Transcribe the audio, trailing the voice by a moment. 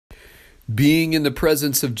Being in the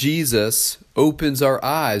presence of Jesus opens our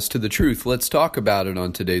eyes to the truth. Let's talk about it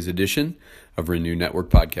on today's edition of Renew Network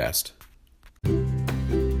Podcast.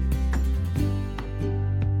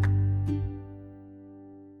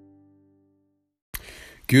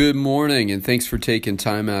 Good morning, and thanks for taking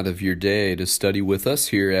time out of your day to study with us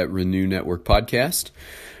here at Renew Network Podcast.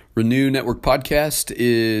 Renew Network Podcast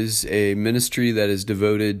is a ministry that is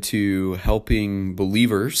devoted to helping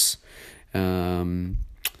believers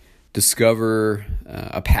discover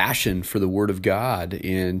a passion for the Word of God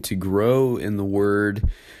and to grow in the Word,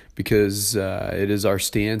 because it is our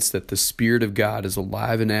stance that the Spirit of God is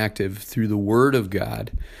alive and active through the Word of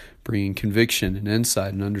God, bringing conviction and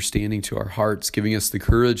insight and understanding to our hearts, giving us the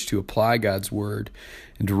courage to apply God's Word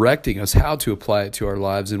and directing us how to apply it to our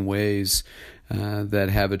lives in ways that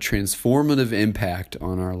have a transformative impact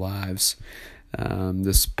on our lives.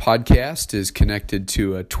 This podcast is connected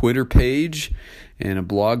to a Twitter page and a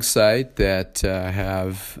blog site that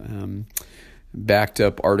have backed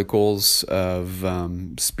up articles of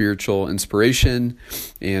spiritual inspiration,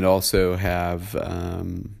 and also have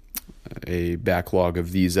a backlog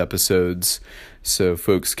of these episodes so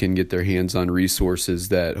folks can get their hands on resources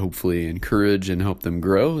that hopefully encourage and help them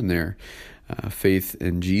grow in their faith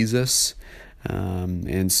in Jesus.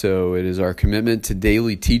 And so it is our commitment to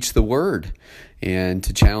daily teach the Word and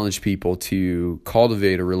to challenge people to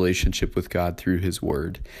cultivate a relationship with God through His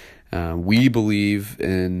Word. We believe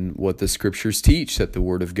in what the Scriptures teach, that the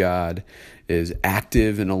Word of God is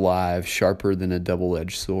active and alive, sharper than a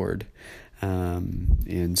double-edged sword.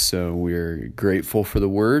 And so we're grateful for the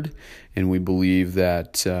Word, and we believe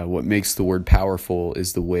that what makes the Word powerful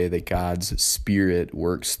is the way that God's Spirit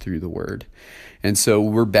works through the Word. And so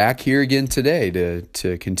we're back here again today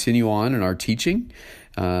to continue on in our teaching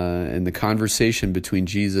and the conversation between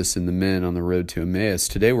Jesus and the men on the road to Emmaus.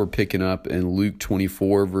 Today we're picking up in Luke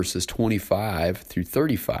 24, verses 25 through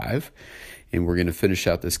 35. And we're going to finish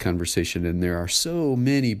out this conversation, and there are so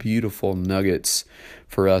many beautiful nuggets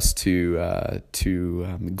for us to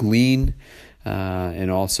glean,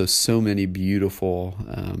 and also so many beautiful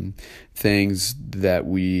things that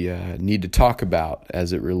we need to talk about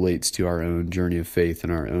as it relates to our own journey of faith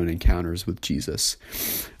and our own encounters with Jesus.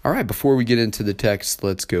 All right, before we get into the text,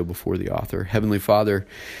 let's go before the author. Heavenly Father,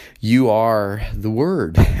 You are the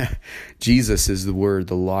Word. Jesus is the Word,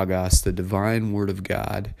 the Logos, the divine Word of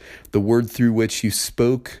God, the Word through which You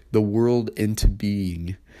spoke the world into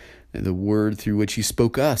being, and the Word through which You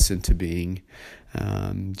spoke us into being.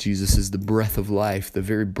 Jesus is the breath of life, the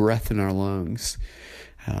very breath in our lungs,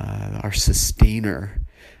 our sustainer,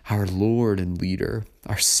 our Lord and leader,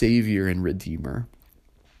 our Savior and Redeemer.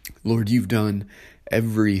 Lord, You've done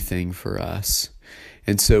everything for us.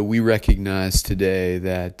 And so we recognize today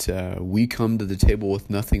that we come to the table with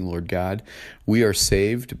nothing, Lord God. We are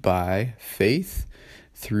saved by faith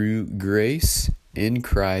through grace in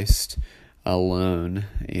Christ alone.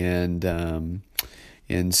 And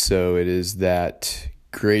so it is that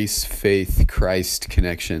grace, faith, Christ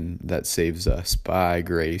connection that saves us, by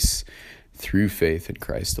grace through faith in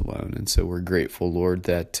Christ alone. And so we're grateful, Lord,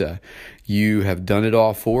 that You have done it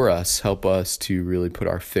all for us. Help us to really put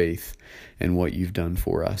our faith in what You've done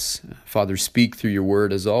for us. Father, speak through Your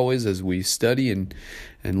Word as always as we study and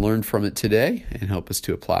learn from it today, and help us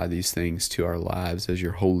to apply these things to our lives as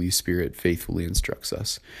Your Holy Spirit faithfully instructs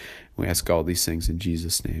us. We ask all these things in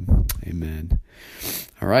Jesus' name. Amen.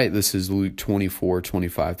 All right, this is Luke 24,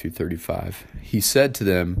 25 through 35. He said to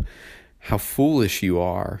them, "How foolish you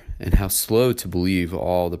are, and how slow to believe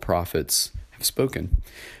all the prophets have spoken.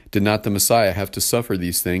 Did not the Messiah have to suffer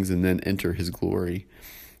these things and then enter His glory?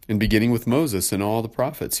 And beginning with Moses and all the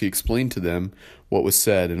prophets, He explained to them what was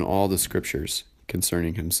said in all the Scriptures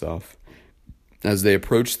concerning Himself." As they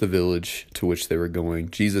approached the village to which they were going,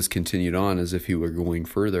 Jesus continued on as if He were going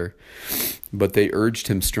further. But they urged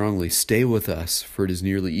Him strongly, "Stay with us, for it is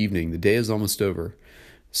nearly evening. The day is almost over."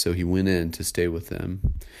 So He went in to stay with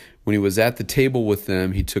them. When He was at the table with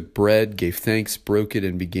them, He took bread, gave thanks, broke it,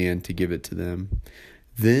 and began to give it to them.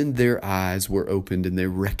 Then their eyes were opened, and they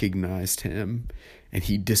recognized Him, and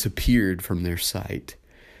He disappeared from their sight.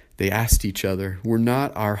 They asked each other, "Were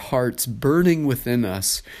not our hearts burning within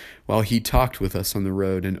us while He talked with us on the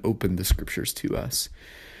road and opened the Scriptures to us?"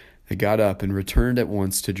 They got up and returned at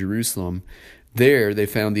once to Jerusalem. There they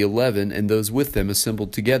found the 11 and those with them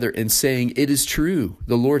assembled together and saying, "It is true,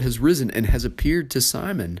 the Lord has risen and has appeared to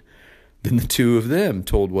Simon." Then the two of them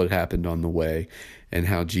told what happened on the way and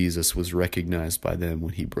how Jesus was recognized by them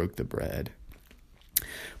when He broke the bread.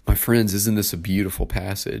 My friends, isn't this a beautiful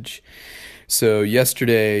passage? So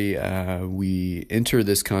yesterday we enter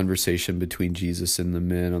this conversation between Jesus and the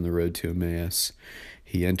men on the road to Emmaus.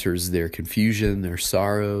 He enters their confusion, their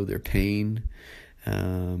sorrow, their pain.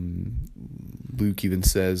 Luke even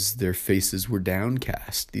says their faces were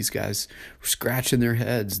downcast. These guys were scratching their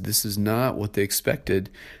heads. This is not what they expected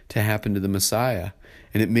to happen to the Messiah.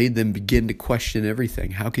 And it made them begin to question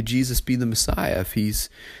everything. How could Jesus be the Messiah if he's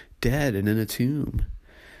dead and in a tomb?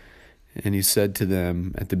 And he said to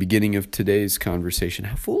them at the beginning of today's conversation,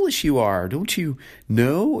 how foolish you are. Don't you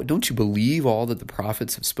know? Don't you believe all that the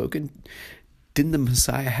prophets have spoken? Didn't the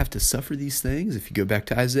Messiah have to suffer these things? If you go back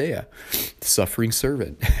to Isaiah, the suffering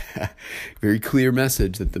servant, very clear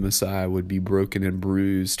message that the Messiah would be broken and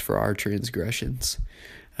bruised for our transgressions.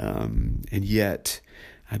 And yet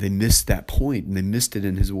they missed that point, and they missed it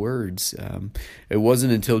in his words. It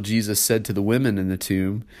wasn't until Jesus said to the women in the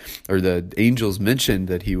tomb, or the angels mentioned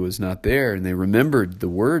that he was not there, and they remembered the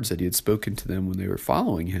words that he had spoken to them when they were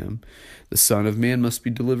following him. The Son of Man must be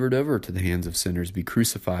delivered over to the hands of sinners, be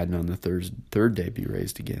crucified, and on the third day be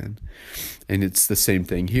raised again. And it's the same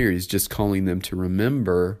thing here. He's just calling them to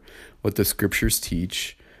remember what the scriptures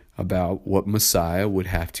teach about what Messiah would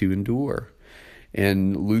have to endure.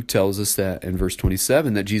 And Luke tells us that in verse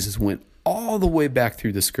 27 that Jesus went all the way back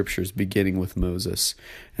through the scriptures, beginning with Moses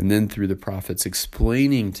and then through the prophets,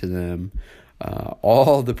 explaining to them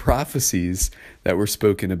all the prophecies that were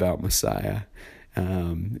spoken about Messiah.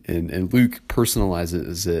 And Luke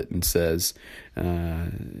personalizes it and says,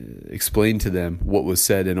 explain to them what was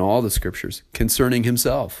said in all the scriptures concerning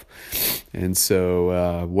himself. And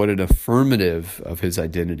so what an affirmative of his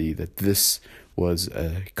identity, that this was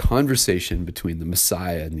a conversation between the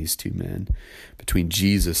Messiah and these two men, between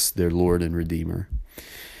Jesus, their Lord and Redeemer.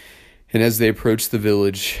 And as they approached the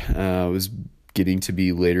village, it was getting to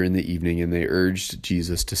be later in the evening, and they urged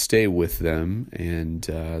Jesus to stay with them, and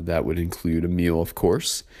that would include a meal, of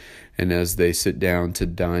course. And as they sit down to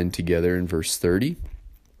dine together in verse 30,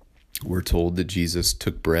 we're told that Jesus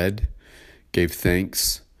took bread, gave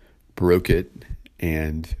thanks, broke it,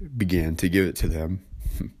 and began to give it to them.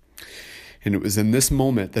 And it was in this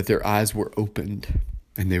moment that their eyes were opened,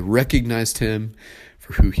 and they recognized him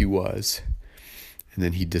for who he was. And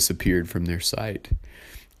then he disappeared from their sight.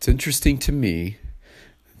 It's interesting to me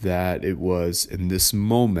that it was in this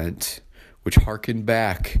moment, which harkened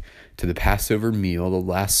back to the Passover meal, the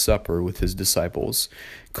Last Supper with his disciples.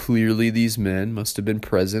 Clearly, these men must have been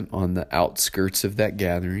present on the outskirts of that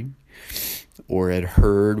gathering, or had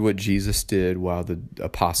heard what Jesus did while the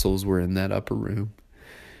apostles were in that upper room.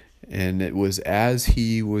 And it was as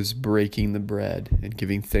he was breaking the bread and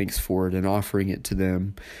giving thanks for it and offering it to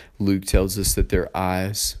them, Luke tells us that their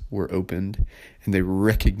eyes were opened and they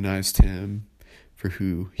recognized him for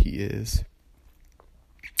who he is.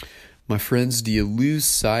 My friends, do you lose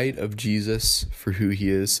sight of Jesus for who he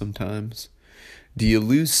is sometimes? Do you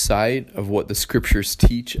lose sight of what the scriptures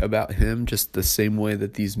teach about him, just the same way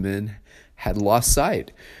that these men had lost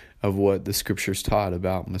sight of what the scriptures taught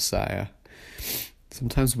about Messiah?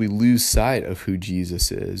 Sometimes we lose sight of who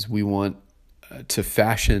Jesus is. We want to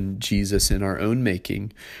fashion Jesus in our own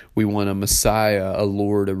making. We want a Messiah, a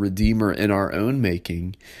Lord, a Redeemer in our own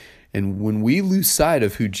making. And when we lose sight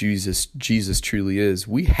of who Jesus truly is,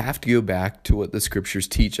 we have to go back to what the scriptures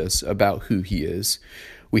teach us about who he is.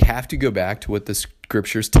 We have to go back to what the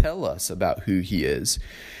scriptures tell us about who he is.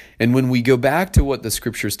 And when we go back to what the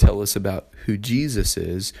scriptures tell us about who Jesus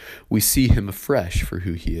is, we see him afresh for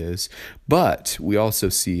who he is. But we also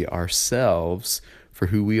see ourselves for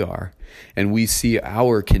who we are. And we see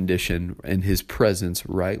our condition in his presence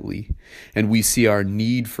rightly. And we see our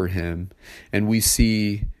need for him. And we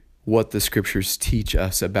see what the scriptures teach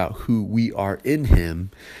us about who we are in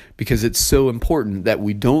him, because it's so important that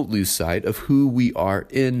we don't lose sight of who we are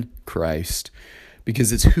in Christ.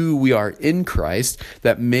 Because it's who we are in Christ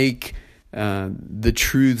that make the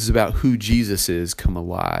truths about who Jesus is come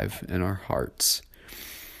alive in our hearts.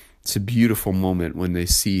 It's a beautiful moment when they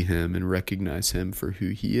see him and recognize him for who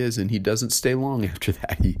he is, and he doesn't stay long after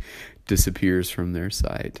that. He disappears from their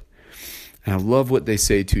sight. And I love what they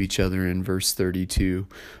say to each other in verse 32.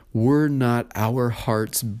 Were not our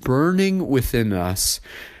hearts burning within us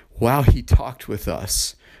while he talked with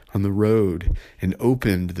us on the road and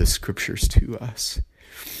opened the scriptures to us?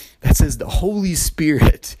 That says the Holy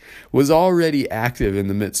Spirit was already active in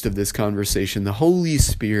the midst of this conversation. The Holy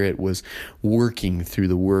Spirit was working through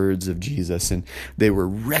the words of Jesus, and they were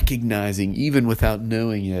recognizing, even without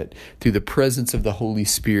knowing it, through the presence of the Holy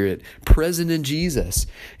Spirit present in Jesus.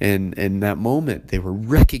 And in that moment, they were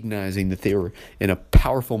recognizing that they were in a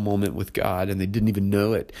powerful moment with God, and they didn't even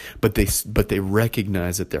know it. But they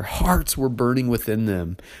recognized that their hearts were burning within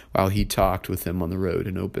them while he talked with them on the road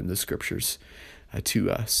and opened the scriptures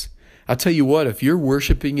to us. I'll tell you what, if you're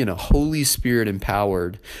worshiping in a Holy Spirit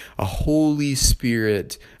empowered, a Holy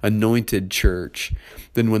Spirit anointed church,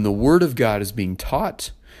 then when the Word of God is being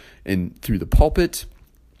taught and through the pulpit,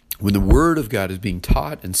 when the Word of God is being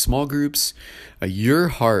taught in small groups, your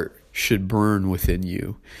heart should burn within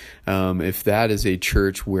you. If that is a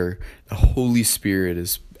church where the Holy Spirit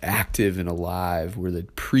is active and alive, where the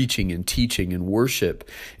preaching and teaching and worship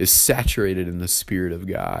is saturated in the Spirit of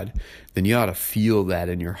God, then you ought to feel that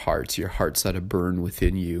in your hearts. Your hearts ought to burn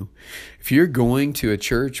within you. If you're going to a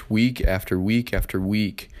church week after week after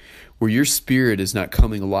week, where your spirit is not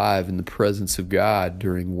coming alive in the presence of God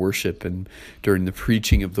during worship and during the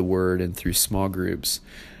preaching of the Word and through small groups,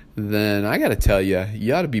 then I got to tell you,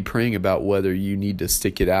 you ought to be praying about whether you need to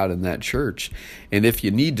stick it out in that church. And if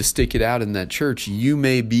you need to stick it out in that church, you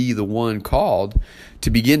may be the one called to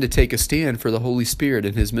begin to take a stand for the Holy Spirit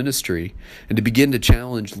and His ministry, and to begin to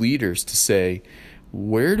challenge leaders to say,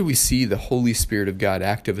 where do we see the Holy Spirit of God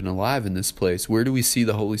active and alive in this place? Where do we see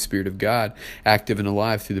the Holy Spirit of God active and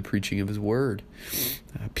alive through the preaching of His Word?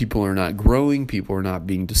 People are not growing. People are not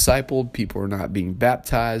being discipled. People are not being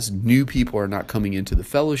baptized. New people are not coming into the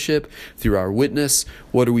fellowship through our witness.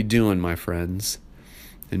 What are we doing, my friends?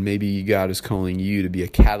 And maybe God is calling you to be a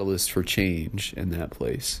catalyst for change in that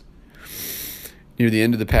place. Near the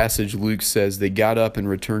end of the passage, Luke says they got up and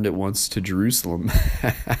returned at once to Jerusalem.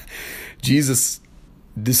 Jesus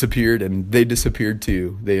disappeared and they disappeared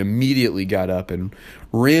too. They immediately got up and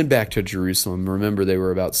ran back to Jerusalem. Remember, they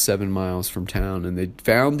were about 7 miles from town, and they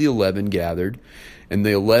found the 11 gathered, and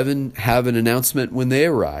the 11 have an announcement when they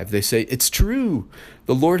arrive. They say, "It's true.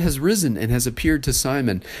 The Lord has risen and has appeared to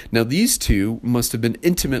Simon." Now, these two must have been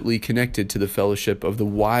intimately connected to the fellowship of the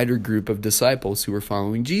wider group of disciples who were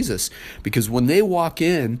following Jesus, because when they walk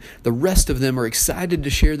in, the rest of them are excited to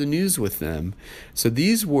share the news with them. So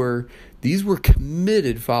these were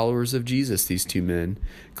committed followers of Jesus, these two men,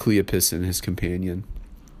 Cleopas and his companion.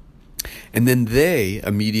 And then they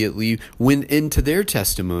immediately went into their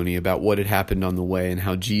testimony about what had happened on the way and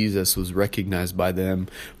how Jesus was recognized by them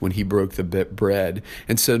when He broke the bread.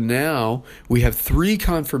 And so now we have 3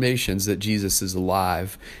 confirmations that Jesus is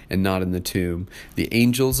alive and not in the tomb. The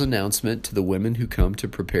angel's announcement to the women who come to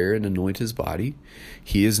prepare and anoint His body.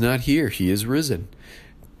 He is not here. He is risen.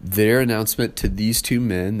 Their announcement to these 2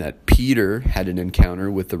 men that Peter had an encounter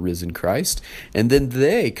with the risen Christ, and then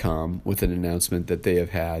they come with an announcement that they have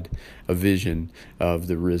had a vision of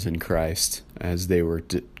the risen Christ as they were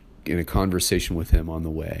in a conversation with Him on the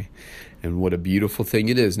way. And what a beautiful thing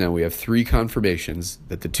it is. Now we have 3 confirmations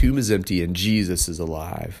that the tomb is empty and Jesus is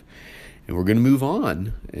alive. And we're going to move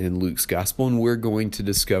on in Luke's gospel, and we're going to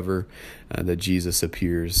discover that Jesus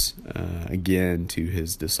appears again to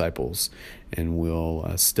His disciples, and we'll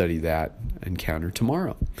study that encounter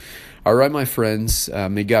tomorrow. All right, my friends,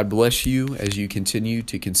 may God bless you as you continue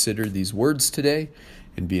to consider these words today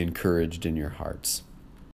and be encouraged in your hearts.